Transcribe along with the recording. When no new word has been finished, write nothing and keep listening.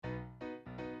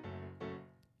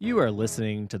You are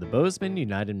listening to the Bozeman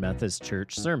United Methodist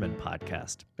Church Sermon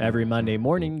Podcast. Every Monday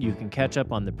morning, you can catch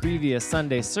up on the previous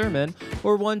Sunday sermon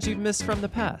or ones you've missed from the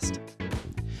past.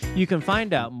 You can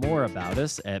find out more about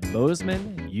us at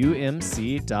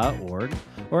bozemanumc.org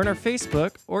or on our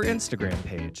Facebook or Instagram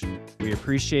page. We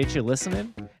appreciate you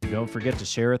listening, and don't forget to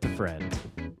share with a friend.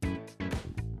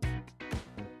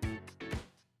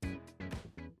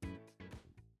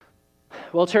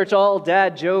 Well, church, all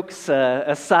dad jokes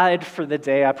aside for the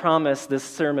day, I promise this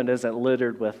sermon isn't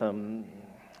littered with them.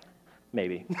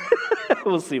 Maybe.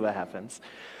 We'll see what happens.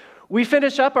 We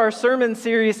finish up our sermon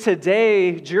series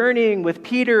today, journeying with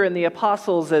Peter and the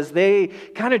apostles as they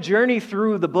kind of journey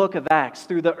through the book of Acts,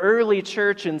 through the early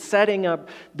church and setting up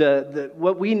the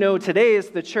what we know today as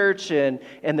the church and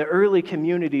the early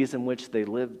communities in which they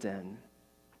lived in.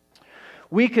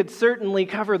 We could certainly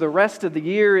cover the rest of the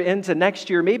year into next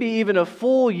year, maybe even a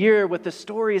full year with the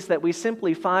stories that we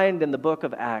simply find in the book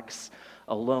of Acts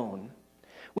alone.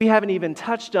 We haven't even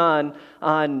touched on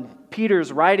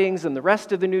Peter's writings and the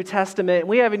rest of the New Testament.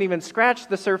 We haven't even scratched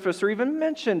the surface or even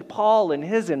mentioned Paul and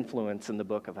his influence in the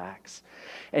book of Acts.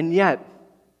 And yet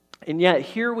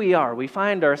here we are. We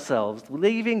find ourselves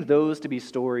leaving those to be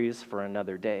stories for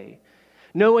another day,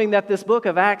 knowing that this book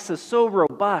of Acts is so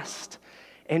robust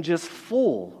and just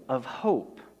full of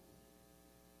hope.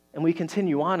 And we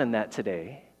continue on in that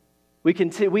today.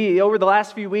 We over the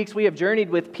last few weeks, we have journeyed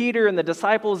with Peter and the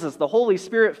disciples as the Holy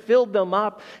Spirit filled them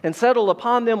up and settled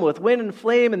upon them with wind and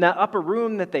flame in that upper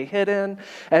room that they hid in,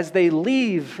 as they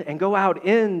leave and go out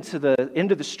into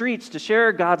the streets to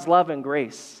share God's love and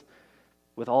grace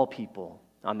with all people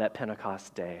on that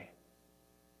Pentecost day.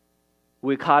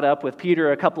 We caught up with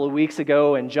Peter a couple of weeks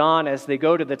ago and John as they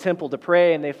go to the temple to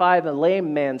pray, and they find the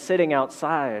lame man sitting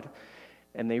outside,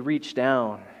 and they reach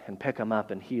down and pick him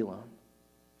up and heal him.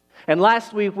 And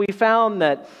last week we found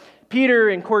that Peter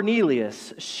and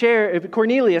Cornelius,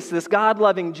 this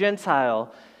God-loving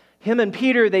Gentile, him and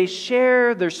Peter, they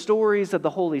share their stories of the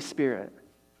Holy Spirit.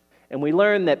 And we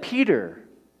learn that Peter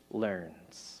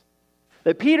learns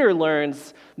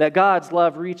that God's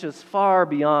love reaches far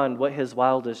beyond what his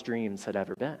wildest dreams had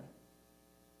ever been.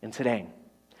 And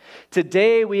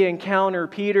today we encounter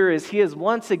Peter as he is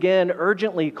once again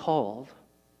urgently called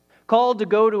to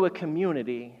go to a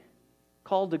community,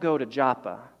 called to go to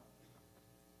Joppa,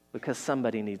 because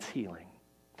somebody needs healing.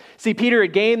 See, Peter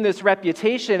had gained this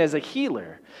reputation as a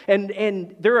healer,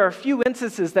 and there are a few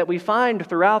instances that we find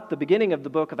throughout the beginning of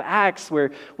the book of Acts where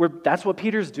that's what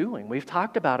Peter's doing. We've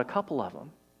talked about a couple of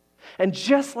them. And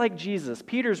just like Jesus,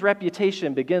 Peter's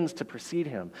reputation begins to precede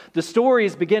him. The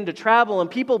stories begin to travel,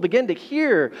 and people begin to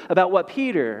hear about what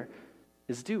Peter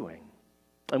is doing.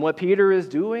 And what Peter is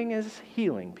doing is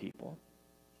healing people.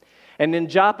 And in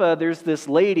Joppa, there's this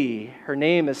lady. Her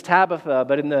name is Tabitha,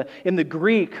 but in the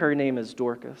Greek, her name is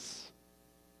Dorcas.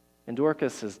 And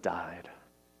Dorcas has died.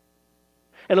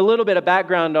 And a little bit of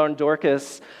background on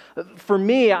Dorcas. For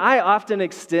me, I often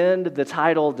extend the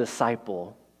title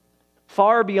disciple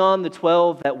far beyond the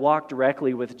 12 that walk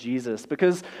directly with Jesus.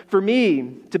 Because for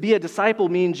me, to be a disciple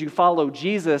means you follow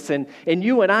Jesus. And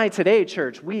you and I today,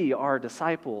 church, we are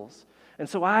disciples. And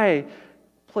so I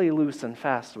play loose and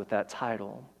fast with that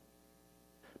title.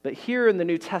 But here in the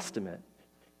New Testament,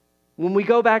 when we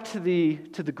go back to the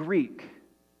Greek,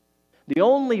 the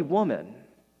only woman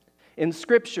in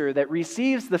Scripture that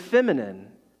receives the feminine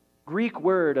Greek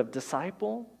word of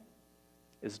disciple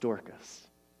is Dorcas.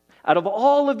 Out of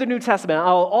all of the New Testament, out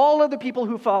of all of the people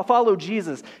who follow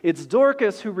Jesus, it's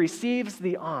Dorcas who receives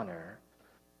the honor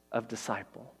of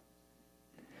disciple.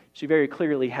 She very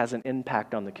clearly has an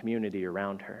impact on the community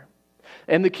around her.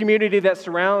 And the community that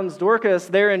surrounds Dorcas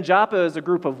there in Joppa is a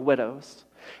group of widows.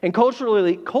 And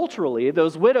culturally,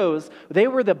 those widows, they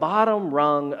were the bottom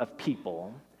rung of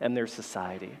people and their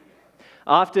society.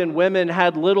 Often women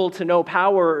had little to no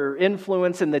power or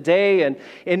influence in the day, and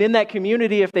in that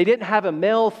community, if they didn't have a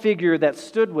male figure that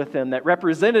stood with them, that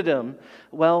represented them,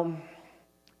 well,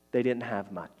 they didn't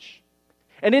have much.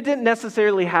 And it didn't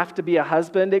necessarily have to be a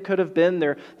husband. It could have been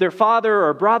their father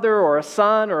or brother or a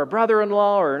son or a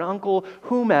brother-in-law or an uncle,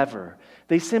 whomever.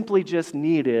 They simply just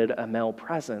needed a male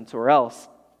presence, or else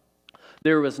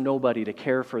there was nobody to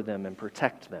care for them and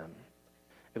protect them.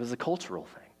 It was a cultural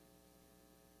thing.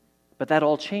 But that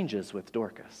all changes with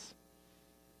Dorcas.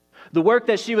 The work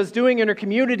that she was doing in her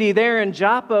community there in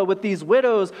Joppa with these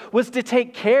widows was to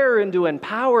take care and to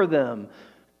empower them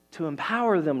to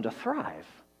thrive.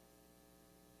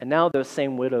 And now those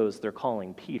same widows, they're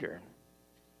calling Peter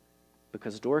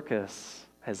because Dorcas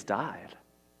has died.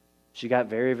 She got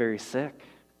very, very sick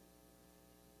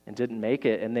and didn't make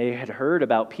it. And they had heard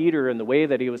about Peter and the way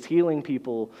that he was healing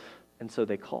people And so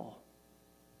they call.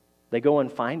 They go and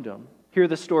find him. Hear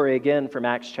the story again from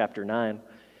Acts chapter 9.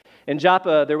 In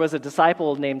Joppa, there was a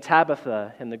disciple named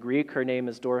Tabitha. In the Greek, her name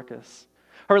is Dorcas.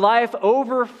 Her life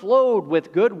overflowed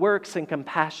with good works and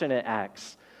compassionate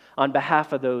acts on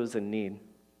behalf of those in need.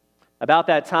 About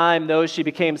that time, though, she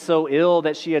became so ill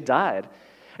that she had died.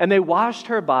 And they washed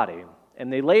her body,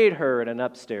 and they laid her in an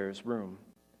upstairs room.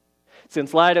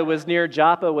 Since Lydda was near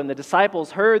Joppa, when the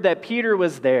disciples heard that Peter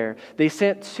was there, they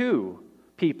sent 2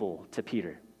 people to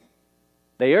Peter.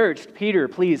 They urged Peter,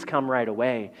 please come right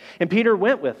away. And Peter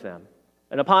went with them.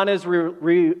 And upon his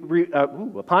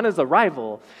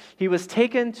arrival, he was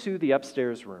taken to the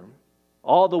upstairs room.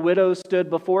 All the widows stood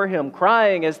before him,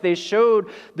 crying as they showed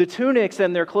the tunics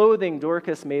and their clothing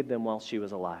Dorcas made them while she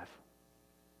was alive.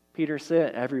 Peter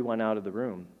sent everyone out of the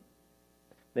room.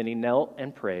 Then he knelt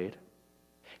and prayed.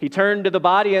 He turned to the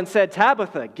body and said,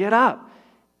 Tabitha, get up.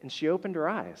 And she opened her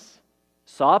eyes,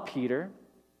 saw Peter,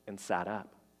 and sat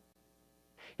up.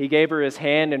 He gave her his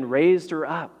hand and raised her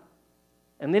up.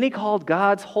 And then he called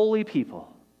God's holy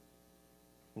people,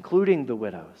 including the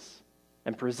widows,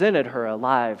 and presented her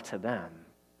alive to them.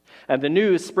 And the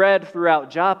news spread throughout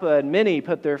Joppa, and many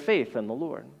put their faith in the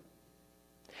Lord.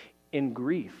 In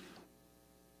grief,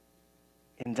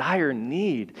 in dire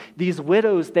need, these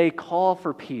widows, they call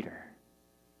for Peter.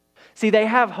 See, they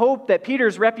have hope that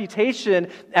Peter's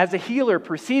reputation as a healer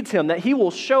precedes him, that he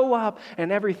will show up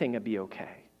and everything will be okay.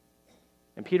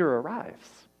 And Peter arrives.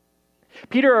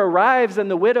 Peter arrives,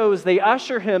 and the widows, they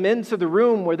usher him into the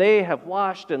room where they have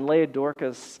washed and laid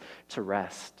Dorcas to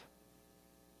rest.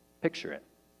 Picture it.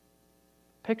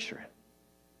 Picture it.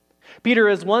 Peter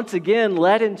is once again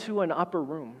led into an upper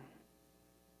room.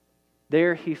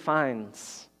 There he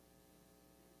finds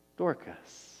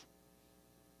Dorcas.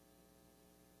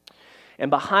 And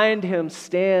behind him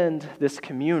stand this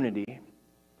community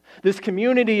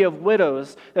of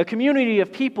widows, a community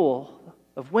of people,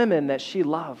 of women that she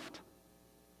loved,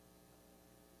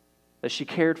 that she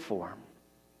cared for.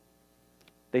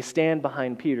 They stand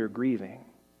behind Peter grieving,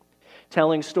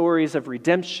 telling stories of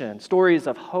redemption, stories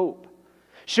of hope,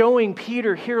 showing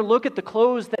Peter, here, look at the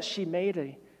clothes that she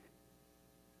made,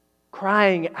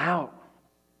 crying out,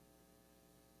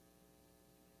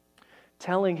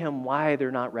 telling him why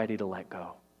they're not ready to let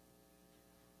go,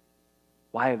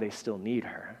 why they still need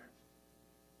her.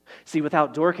 See,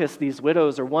 without Dorcas, these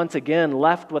widows are once again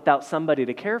left without somebody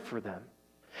to care for them.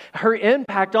 Her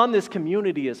impact on this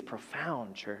community is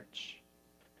profound, church.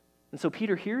 And so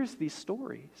Peter hears these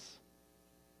stories.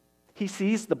 He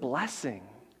sees the blessing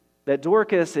that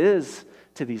Dorcas is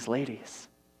to these ladies,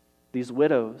 these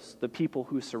widows, the people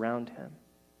who surround him.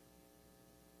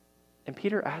 And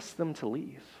Peter asks them to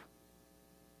leave.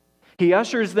 He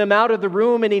ushers them out of the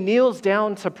room and he kneels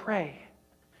down to pray.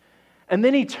 And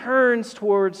then he turns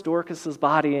towards Dorcas's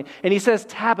body and he says,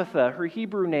 Tabitha, her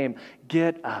Hebrew name,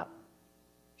 get up.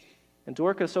 And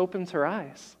Dorcas opens her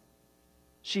eyes.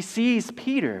 She sees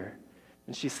Peter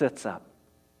and she sits up.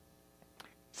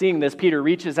 Seeing this, Peter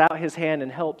reaches out his hand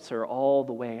and helps her all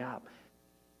the way up.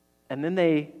 And then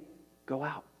they go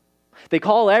out. They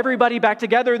call everybody back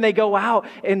together and they go out,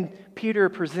 and Peter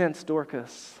presents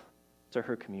Dorcas to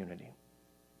her community.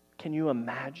 Can you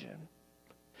imagine?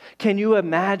 Can you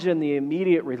imagine the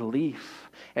immediate relief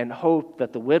and hope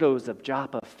that the widows of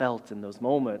Joppa felt in those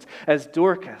moments as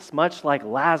Dorcas, much like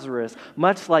Lazarus,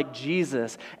 much like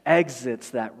Jesus,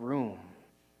 exits that room?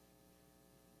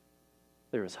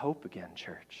 There is hope again,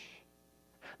 church.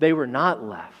 They were not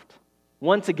left,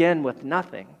 once again, with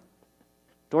nothing.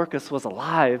 Dorcas was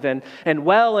alive and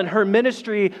well, and her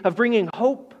ministry of bringing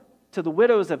hope to the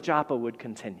widows of Joppa would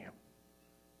continue.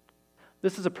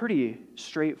 This is a pretty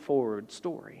straightforward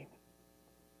story.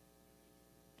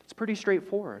 It's pretty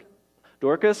straightforward.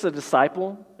 Dorcas, a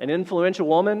disciple, an influential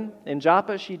woman in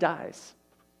Joppa, she dies.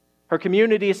 Her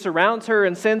community surrounds her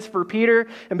and sends for Peter,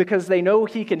 and because they know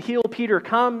he can heal, Peter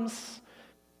comes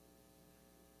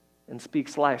and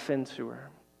speaks life into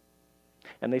her.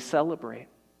 And they celebrate.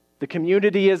 The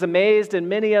community is amazed, and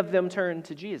many of them turn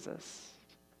to Jesus.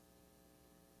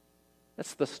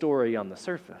 That's the story on the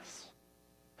surface.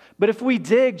 But if we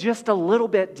dig just a little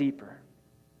bit deeper,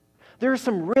 there are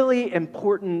some really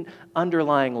important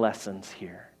underlying lessons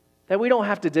here that we don't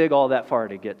have to dig all that far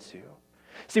to get to.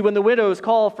 See, when the widows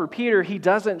call for Peter, he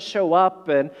doesn't show up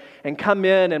and come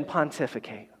in and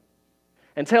pontificate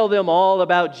and tell them all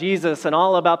about Jesus and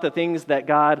all about the things that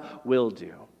God will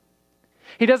do.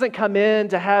 He doesn't come in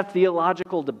to have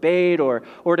theological debate or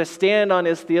to stand on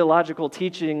his theological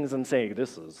teachings and say,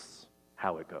 this is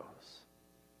how it goes.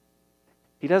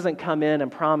 He doesn't come in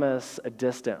and promise a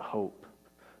distant hope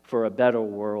for a better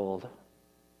world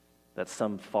that's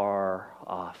some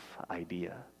far-off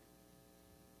idea.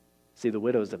 See, the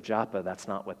widows of Joppa, that's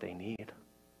not what they need.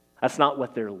 That's not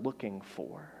what they're looking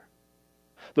for.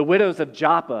 The widows of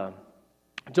Joppa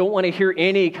don't want to hear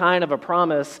any kind of a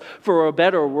promise for a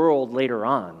better world later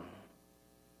on.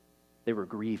 They were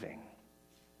grieving.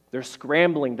 They're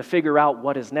scrambling to figure out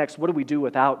what is next. What do we do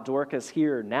without Dorcas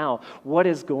here now? What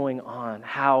is going on?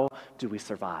 How do we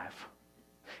survive?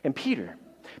 And Peter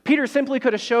simply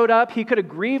could have showed up. He could have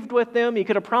grieved with them. He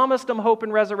could have promised them hope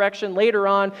and resurrection later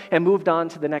on and moved on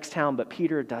to the next town. But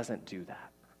Peter doesn't do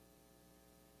that.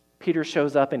 Peter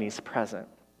shows up and he's present.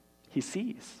 He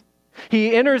sees.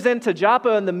 He enters into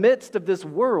Joppa in the midst of this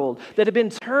world that had been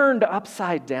turned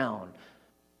upside down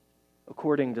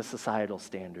according to societal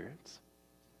standards.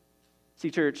 See,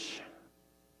 church,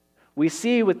 we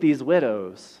see with these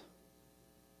widows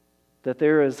that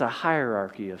there is a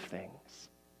hierarchy of things,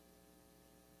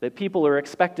 that people are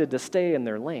expected to stay in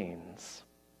their lanes.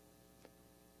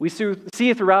 We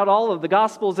see throughout all of the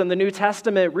Gospels and the New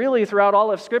Testament, really throughout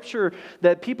all of Scripture,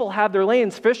 that people have their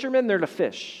lanes. Fishermen, they're to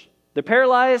fish. The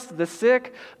paralyzed, the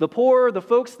sick, the poor, the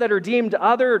folks that are deemed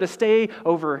other, are to stay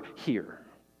over here.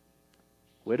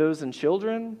 Widows and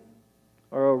children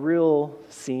are a real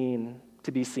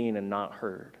to be seen and not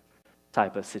heard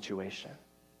type of situation.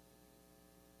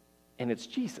 And it's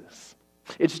Jesus.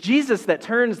 It's Jesus that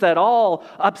turns that all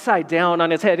upside down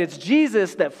on his head. It's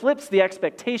Jesus that flips the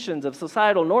expectations of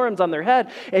societal norms on their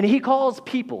head. And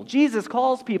Jesus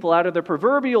calls people out of their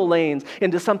proverbial lanes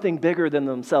into something bigger than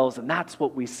themselves. And that's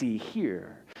what we see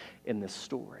here in this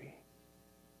story.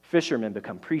 Fishermen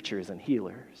become preachers and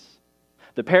healers.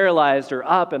 The paralyzed are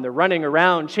up and they're running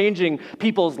around, changing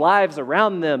people's lives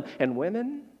around them. And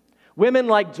women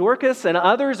like Dorcas and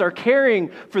others are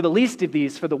caring for the least of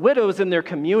these, for the widows in their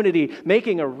community,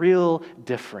 making a real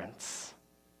difference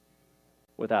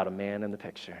without a man in the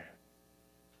picture.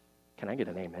 Can I get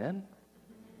an amen?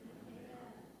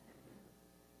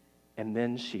 And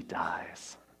then she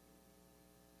dies.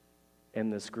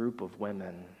 And this group of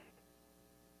women,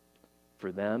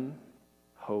 for them,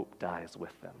 hope dies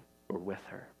with them. Or with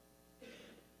her.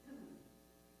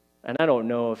 And I don't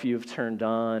know if you've turned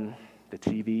on the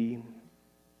TV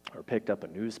or picked up a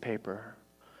newspaper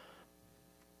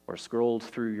or scrolled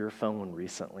through your phone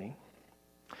recently,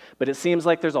 but it seems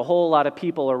like there's a whole lot of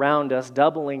people around us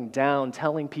doubling down,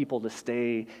 telling people to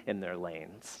stay in their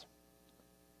lanes.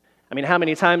 I mean, how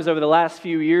many times over the last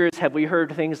few years have we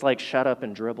heard things like shut up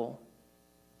and dribble,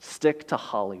 stick to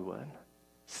Hollywood,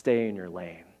 stay in your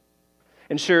lane?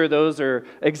 And sure, those are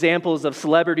examples of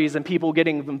celebrities and people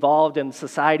getting involved in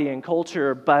society and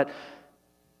culture, but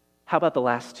how about the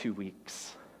last 2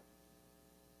 weeks?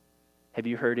 Have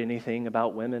you heard anything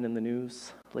about women in the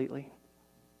news lately?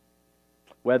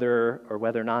 Whether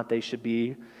or not they should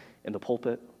be in the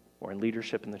pulpit or in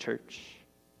leadership in the church?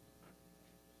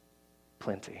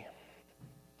 Plenty.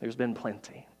 There's been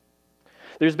plenty.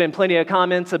 There's been plenty of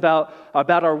comments about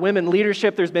our women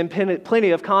leadership. There's been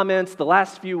plenty of comments the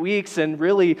last few weeks and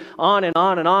really on and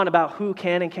on and on about who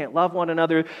can and can't love one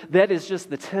another. That is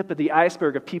just the tip of the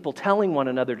iceberg of people telling one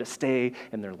another to stay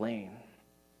in their lane.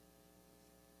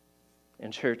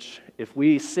 And church, if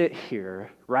we sit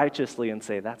here righteously and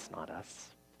say, that's not us,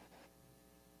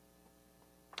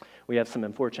 we have some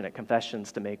unfortunate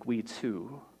confessions to make. We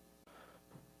too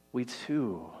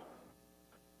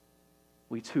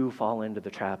fall into the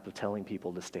trap of telling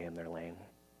people to stay in their lane.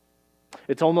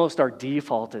 It's almost our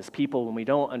default as people when we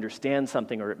don't understand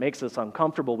something or it makes us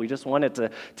uncomfortable. We just want it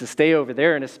to stay over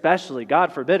there, and especially,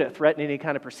 God forbid, it threaten any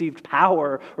kind of perceived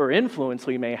power or influence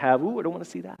we may have. Ooh, I don't want to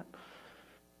see that.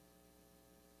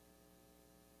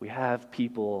 We have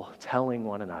people telling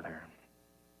one another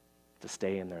to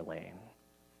stay in their lane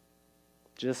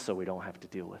just so we don't have to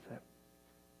deal with it.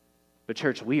 But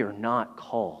church, we are not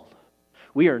called.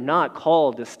 We are not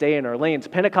called to stay in our lanes.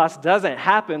 Pentecost doesn't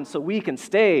happen so we can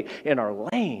stay in our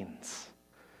lanes.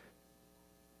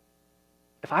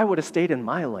 If I would have stayed in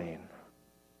my lane,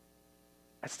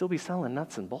 I'd still be selling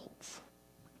nuts and bolts.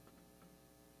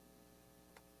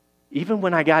 Even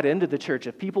when I got into the church,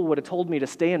 if people would have told me to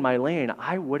stay in my lane,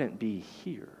 I wouldn't be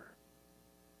here.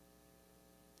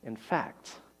 In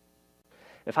fact,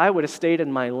 if I would have stayed in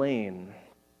my lane,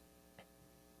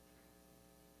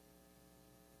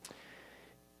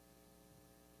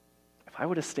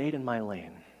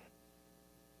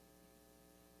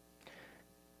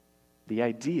 the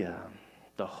idea,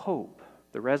 the hope,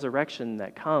 the resurrection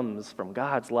that comes from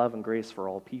God's love and grace for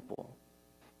all people,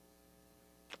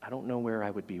 I don't know where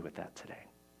I would be with that today.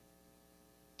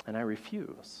 And I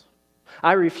refuse.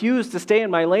 I refuse to stay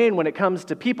in my lane when it comes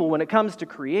to people, when it comes to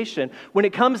creation, when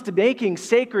it comes to making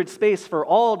sacred space for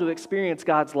all to experience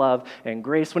God's love and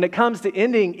grace, when it comes to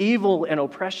ending evil and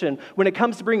oppression, when it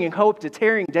comes to bringing hope to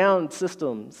tearing down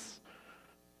systems.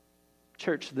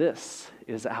 Church, this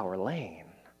is our lane.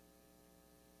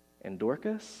 And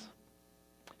Dorcas?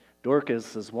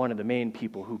 Dorcas is one of the main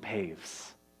people who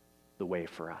paves the way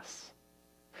for us.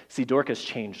 See, Dorcas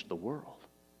changed the world.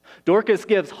 Dorcas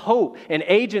gives hope and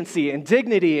agency and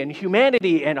dignity and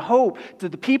humanity and hope to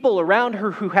the people around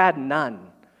her who had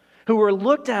none, who were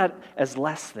looked at as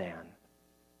less than,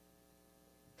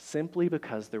 simply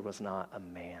because there was not a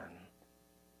man.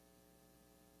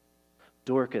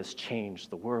 Dorcas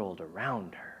changed the world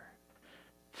around her.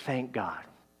 Thank God.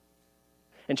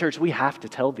 And church, we have to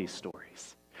tell these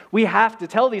stories. We have to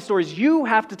tell these stories. You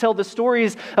have to tell the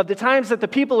stories of the times that the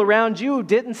people around you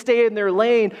didn't stay in their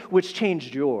lane, which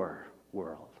changed your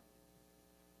world.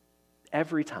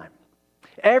 Every time.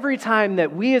 Every time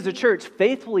that we as a church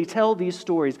faithfully tell these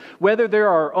stories, whether they're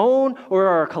our own or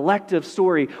our collective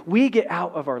story, we get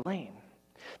out of our lane.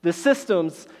 The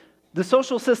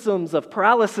social systems of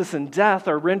paralysis and death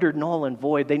are rendered null and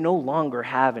void. They no longer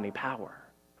have any power.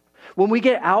 When we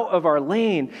get out of our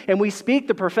lane and we speak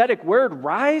the prophetic word,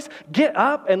 rise, get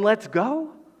up, and let's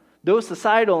go, those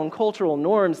societal and cultural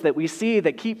norms that we see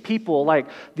that keep people like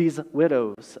these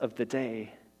widows of the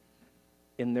day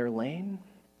in their lane,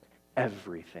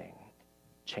 everything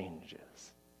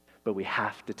changes. But we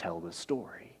have to tell the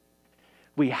story.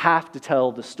 We have to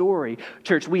tell the story.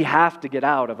 Church, we have to get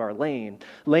out of our lane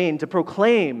to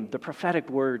proclaim the prophetic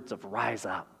words of rise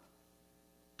up,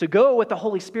 to go with the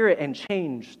Holy Spirit and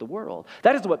change the world.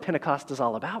 That is what Pentecost is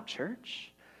all about,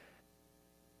 church.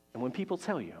 And when people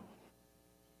tell you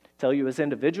as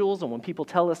individuals, and when people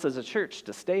tell us as a church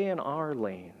to stay in our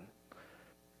lane,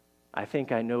 I think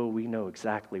we know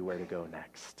exactly where to go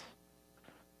next.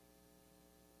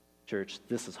 Church,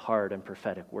 this is hard and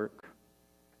prophetic work.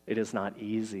 It is not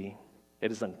easy.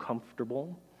 It is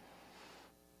uncomfortable.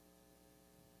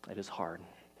 It is hard.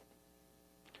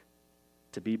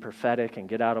 To be prophetic and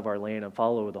get out of our lane and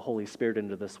follow the Holy Spirit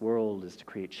into this world is to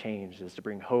create change, is to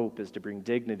bring hope, is to bring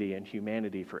dignity and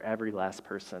humanity for every last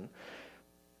person,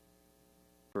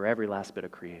 for every last bit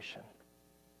of creation,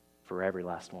 for every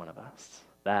last one of us.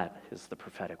 That is the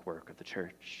prophetic work of the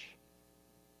church.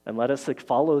 And let us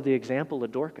follow the example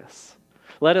of Dorcas.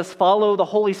 Let us follow the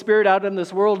Holy Spirit out in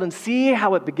this world and see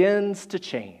how it begins to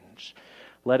change.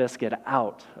 Let us get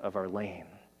out of our lane.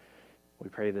 We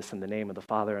pray this in the name of the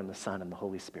Father, and the Son, and the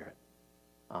Holy Spirit.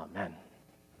 Amen.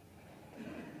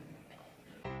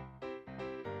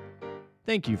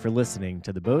 Thank you for listening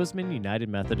to the Bozeman United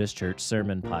Methodist Church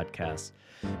Sermon Podcast.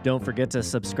 Don't forget to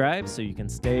subscribe so you can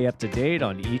stay up to date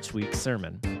on each week's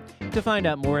sermon. To find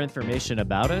out more information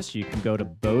about us, you can go to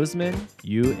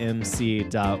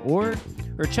bozemanumc.org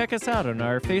or check us out on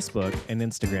our Facebook and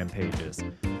Instagram pages.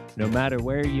 No matter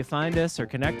where you find us or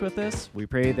connect with us, we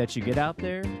pray that you get out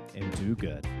there and do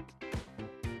good.